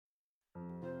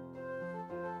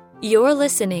You're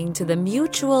listening to the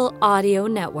Mutual Audio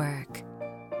Network.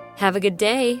 Have a good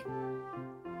day.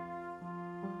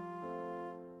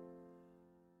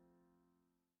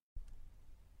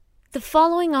 The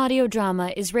following audio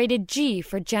drama is rated G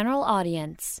for general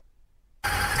audience.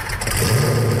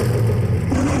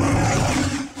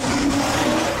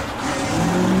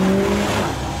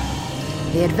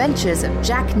 The Adventures of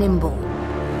Jack Nimble.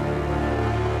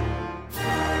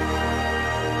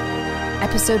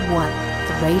 Episode 1.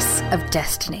 The Race of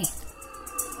Destiny.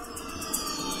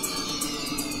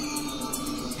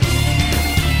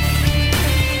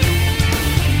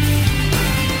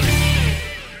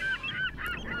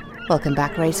 Welcome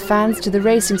back, race fans, to the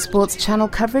Racing Sports Channel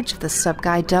coverage of the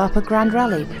Subguy DARPA Grand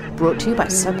Rally, brought to you by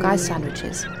Subguy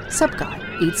Sandwiches.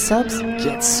 Subguy, eat subs,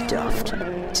 get stuffed.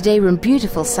 Today we're in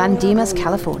beautiful San Dimas,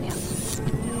 California.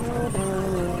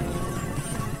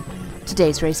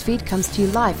 Today's race feed comes to you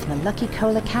live from the Lucky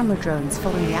Cola camera drones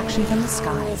following the action from the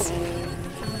skies.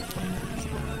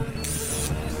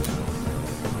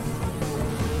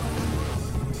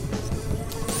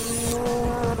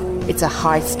 It's a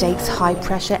high-stakes,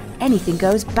 high-pressure,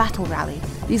 anything-goes battle rally.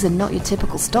 These are not your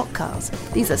typical stock cars.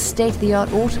 These are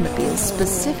state-of-the-art automobiles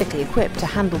specifically equipped to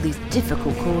handle these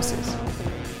difficult courses.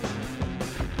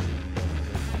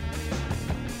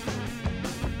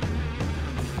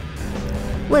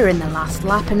 We're in the last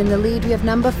lap, and in the lead we have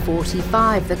number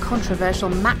 45, the controversial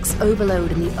Max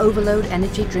Overload in the Overload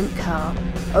energy drink car.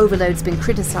 Overload's been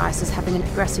criticised as having an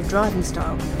aggressive driving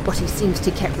style, but he seems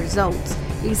to get results.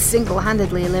 He's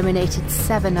single-handedly eliminated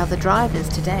 7 other drivers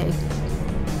today.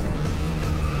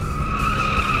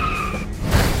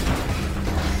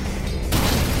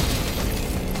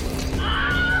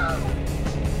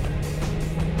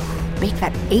 Make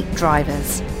that 8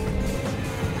 drivers.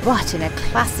 But in a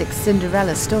classic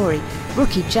Cinderella story,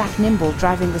 rookie Jack Nimble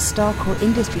driving the Starcore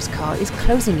Industries car is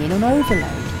closing in on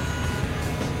Overload.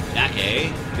 Jack,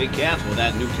 eh? Be careful with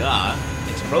that new car.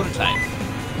 It's a prototype.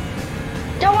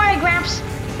 Don't worry, Gramps.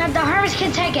 The Hermes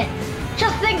can take it.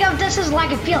 Just think of this as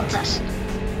like a field test.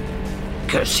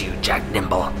 Curse you, Jack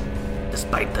Nimble.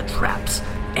 Despite the traps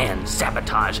and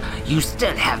sabotage, you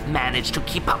still have managed to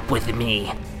keep up with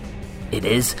me. It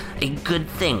is a good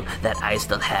thing that I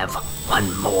still have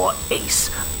one more ace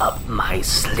up my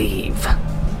sleeve.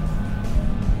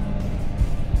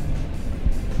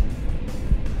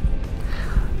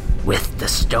 With the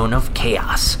Stone of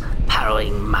Chaos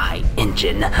powering my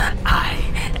engine, I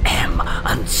am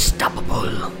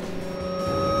unstoppable.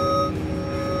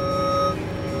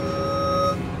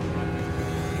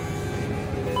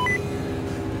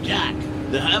 Jack,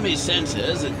 the Hermes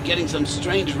sensors are getting some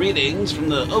strange readings from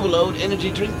the Overload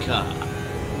energy drink car.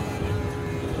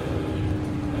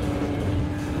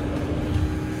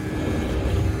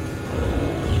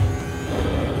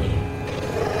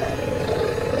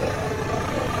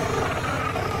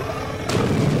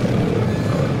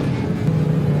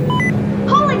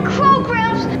 Holy crow,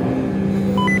 Gramps!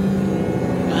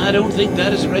 I don't think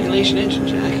that is a regulation engine,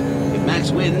 Jack. If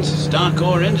Max wins,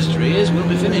 Starcore Industries will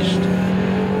be finished.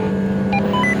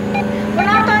 We're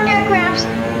not done yet, Gramps.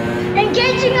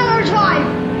 Engaging overdrive!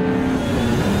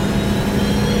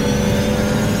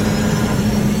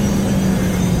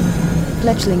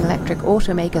 Fledgling electric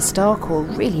automaker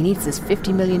Starcore really needs this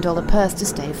 $50 million purse to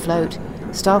stay afloat.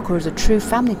 Starcore is a true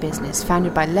family business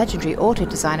founded by legendary auto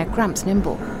designer Gramps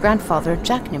Nimble, grandfather of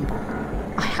Jack Nimble.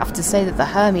 I have to say that the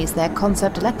Hermes, their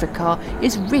concept electric car,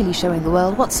 is really showing the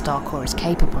world what Starcore is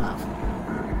capable of.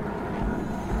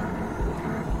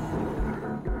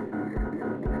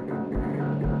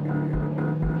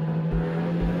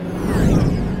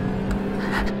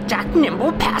 Jack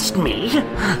Nimble passed me?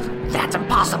 That's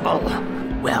impossible.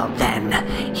 Well then,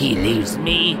 he leaves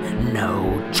me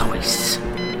no choice.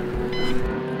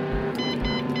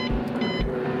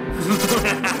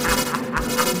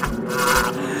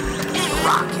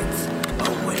 Rockets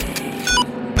away.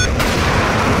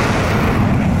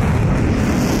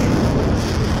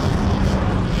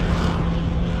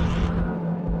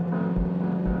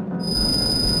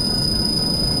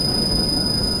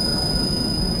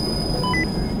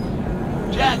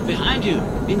 Jack, behind you.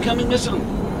 Incoming missile.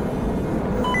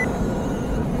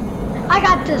 I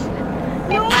got this.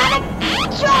 Pneumatic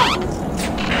jump!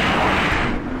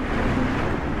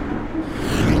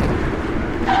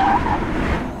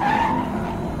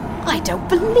 I don't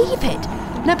believe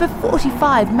it! Number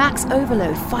 45, Max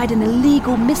Overload, fired an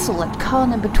illegal missile at car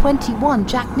number 21,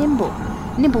 Jack Nimble.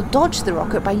 Nimble dodged the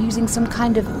rocket by using some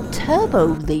kind of turbo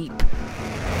leap.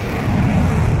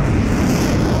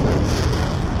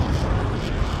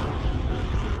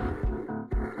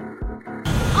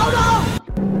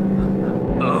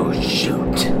 Oh,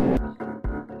 shoot.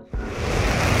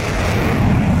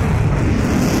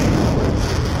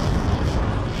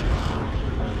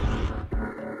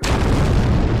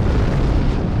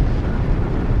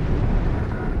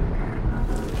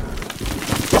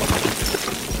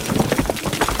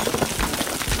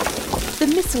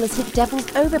 axle has hit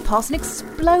Devil's Overpass and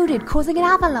exploded, causing an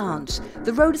avalanche.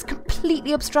 The road is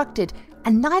completely obstructed,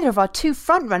 and neither of our two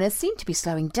front runners seem to be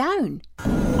slowing down.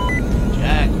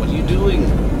 Jack, what are you doing?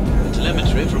 The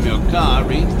telemetry from your car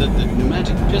reads that the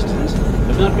pneumatic pistons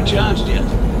have not recharged yet.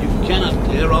 You cannot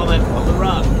clear all that other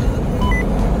rock.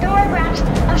 Don't worry, Gramps.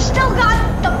 I've still got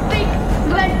the big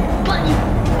red button.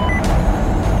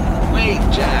 Wait,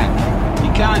 Jack.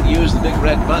 You can't use the big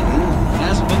red button. It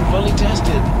hasn't been fully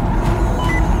tested.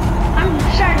 I'm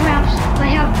sorry, Gramps. I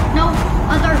have no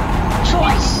other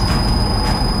choice.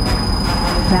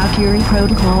 Valkyrie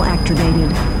protocol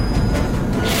activated.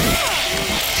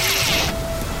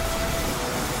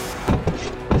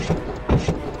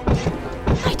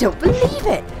 I don't believe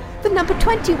it! The number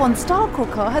 21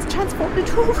 Starcore car has transformed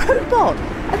into a robot,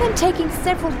 and then taking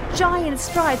several giant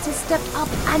strides has stepped up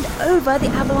and over the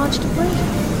avalanche debris.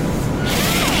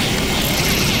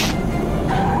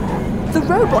 The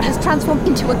robot has transformed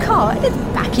into a car and is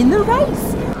back in the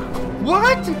race.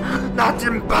 What? That's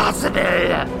impossible!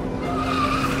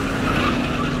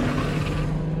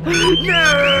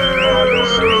 Cargo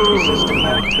safety system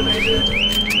activated.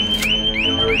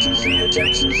 Emergency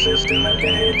ejection system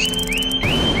engaged.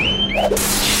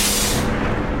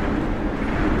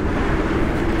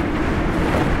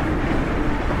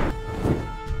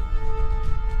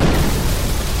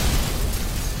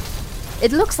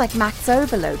 It looks like Max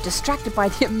Overload, distracted by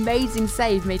the amazing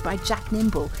save made by Jack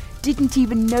Nimble, didn't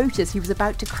even notice he was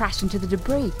about to crash into the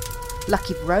debris.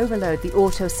 Lucky for Overload, the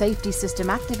auto safety system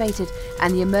activated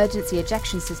and the emergency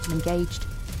ejection system engaged.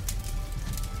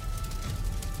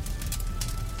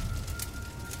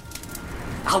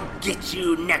 I'll get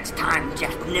you next time,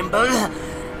 Jack Nimble.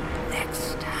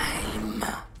 Next time.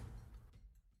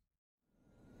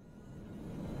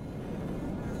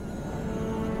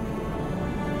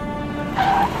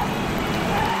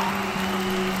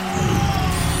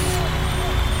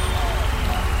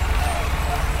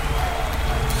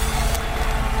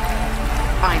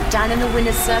 I'm down in the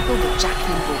winner's circle with Jack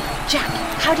Nimble. Jack,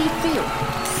 how do you feel?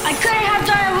 I couldn't have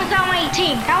done it without my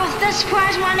team. That was this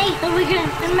prize money that we can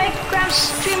make Gramps'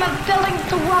 dream of building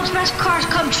the world's best cars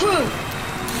come true.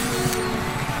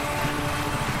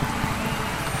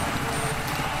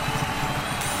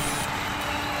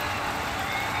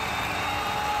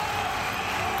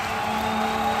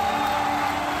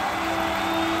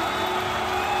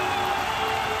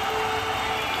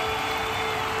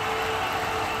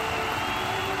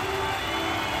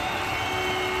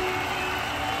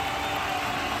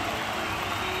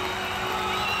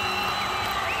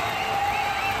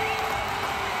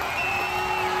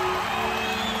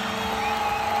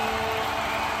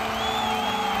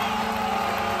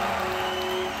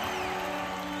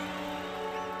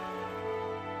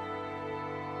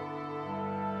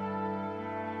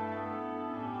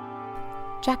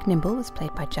 Jack Nimble was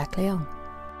played by Jack Leong.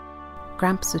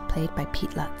 Gramps was played by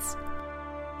Pete Lutz.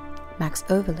 Max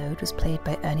Overload was played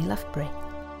by Ernie Loughbury.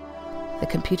 The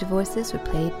computer voices were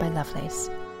played by Lovelace.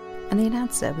 And the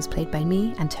announcer was played by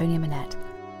me, Antonia Manette.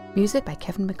 Music by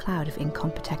Kevin MacLeod of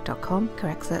Incompetech.com,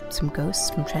 excerpts from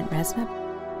Ghosts from Trent Reznor.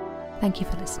 Thank you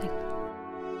for listening.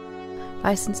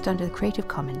 Licensed under the Creative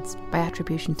Commons by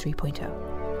Attribution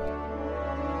 3.0.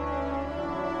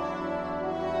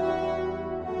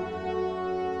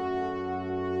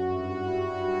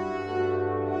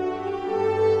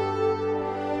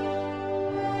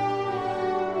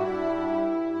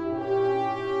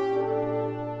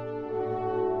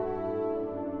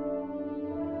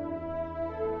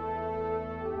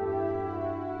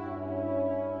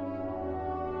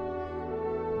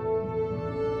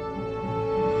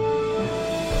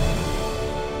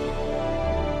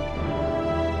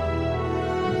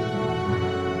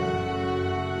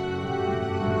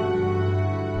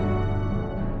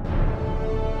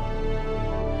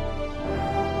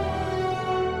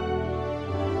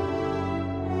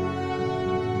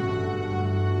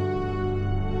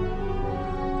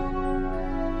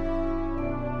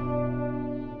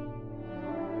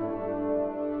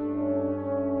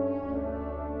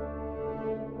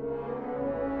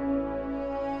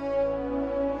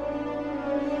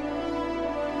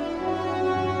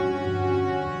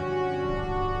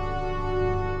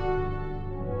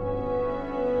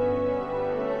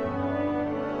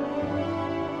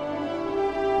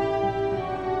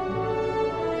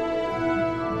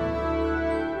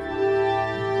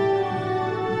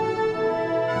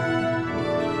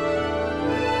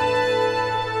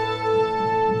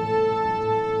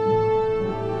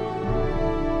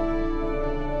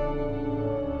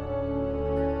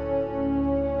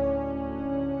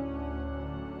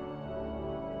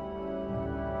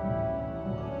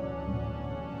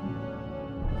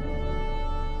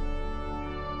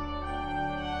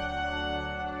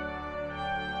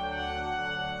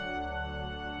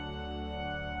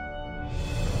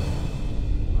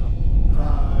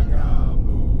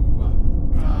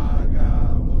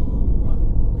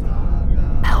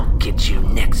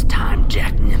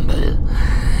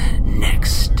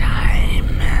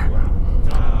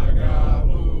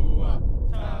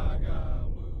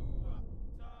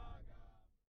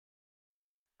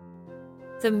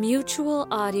 The Mutual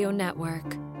Audio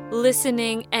Network.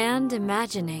 Listening and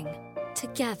imagining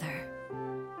together.